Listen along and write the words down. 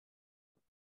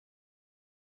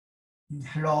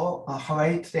Hello, how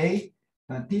are you today?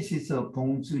 This is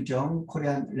Bong Soo-jung,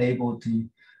 Korean Laboratory.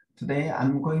 Today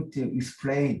I'm going to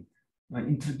explain,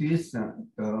 introduce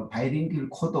the bilingual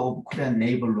code of Korean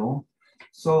labor law.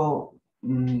 So,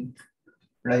 this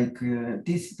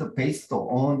is based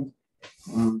on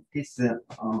the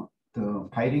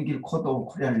bilingual code of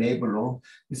Korean labor law.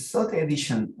 It's third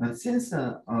edition. Since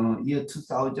year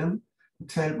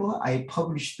 2012, I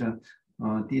published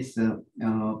this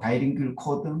bilingual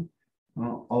code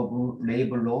of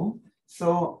labor law.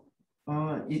 So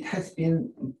it has been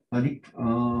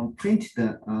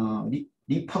printed,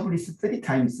 republished 3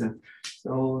 times.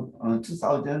 So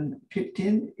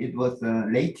 2015, it was the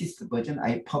latest version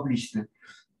I published.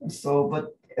 So,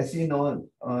 but as you know,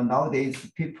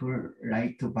 nowadays people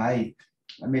like to buy,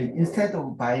 instead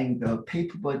of buying the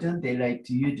paper version, they like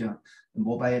to use a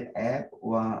mobile app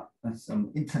or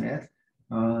some internet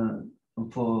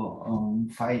for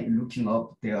looking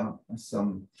up there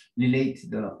some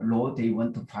related law they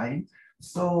want to find.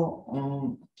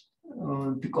 So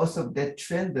because of that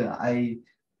trend, I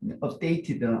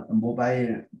updated the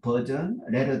mobile version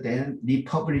rather than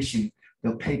republishing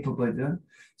the paper version.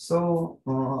 So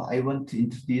I want to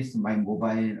introduce my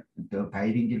mobile, the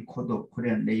bilingual code of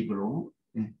Korean labor law.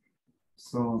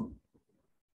 So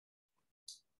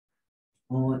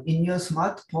in your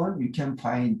smartphone, you can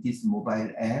find this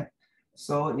mobile app.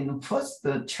 So in the first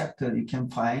chapter, you can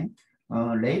find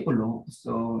labor law.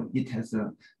 So it has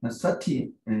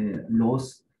 30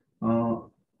 laws.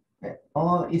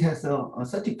 It has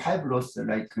 35 laws,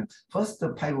 like first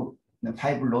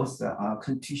five laws are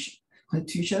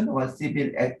constitution or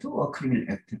civil act or criminal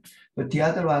act. But the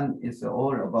other one is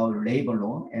all about labor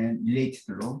law and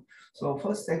related law. So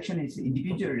first section is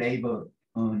individual labor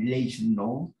relation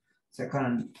law.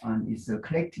 Second one is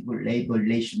collective labor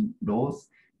relation laws.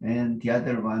 And the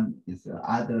other one is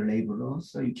other labor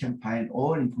laws. So you can find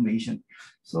all information.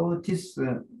 So this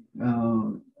the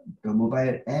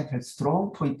mobile app has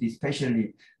strong point,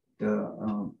 especially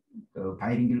the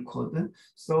bilingual code.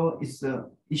 So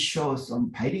it shows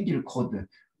some bilingual code,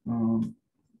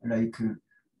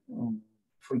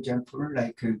 for example,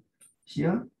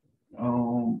 here,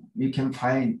 you can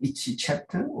find each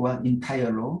chapter or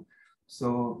entire law.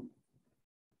 So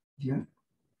here.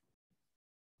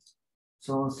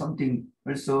 So something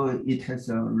also, it has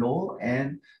a law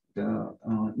and the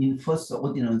in first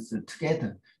ordinance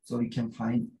together. So you can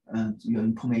find your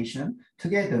information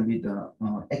together with the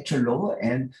actual law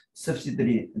and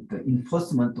subsidiary the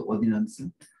enforcement ordinance.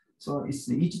 So it's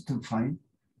easy to find.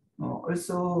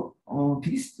 Also,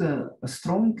 biggest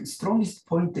strongest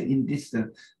point in this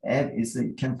app is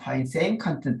you can find same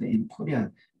content in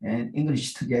Korean and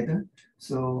English together.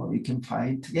 So you can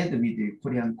find together with the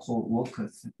Korean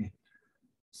co-workers.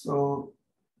 So,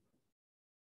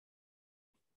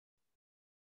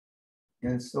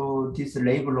 and so this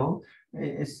labor law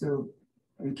is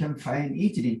you can find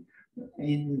easily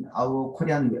in our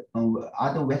Korean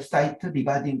other website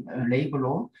regarding labor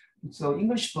law. So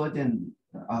English version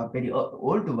are very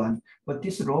old one, but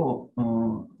this law,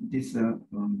 this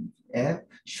app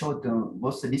showed the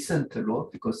most recent law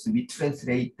because we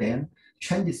translate them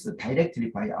changes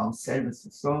directly by ourselves.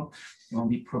 So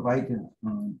we provide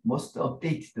most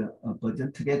updated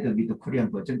version together with the Korean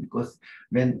version, because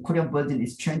when Korean version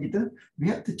is changed, we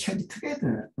have to change it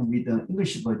together with the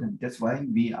English version. That's why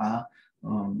we are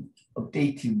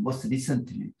updating most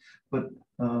recently. But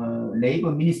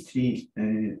Labor Ministry,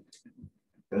 the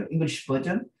English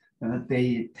version,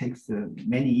 they takes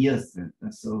many years,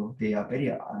 so they are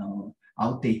very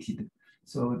outdated.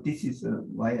 So this is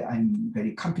why I'm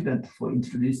very confident for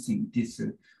introducing this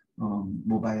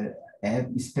mobile app,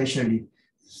 especially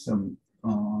some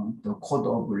the code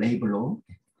of labor law.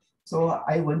 So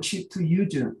I want you to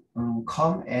use,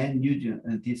 come and use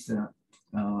this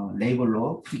labor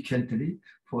law frequently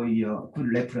for your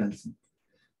good reference.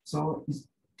 So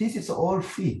this is all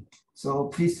free. So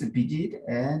please visit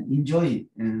and enjoy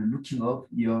looking up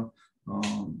your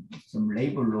some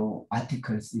labor law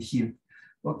articles here.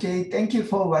 Okay, thank you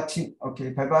for watching.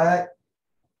 Okay, bye-bye.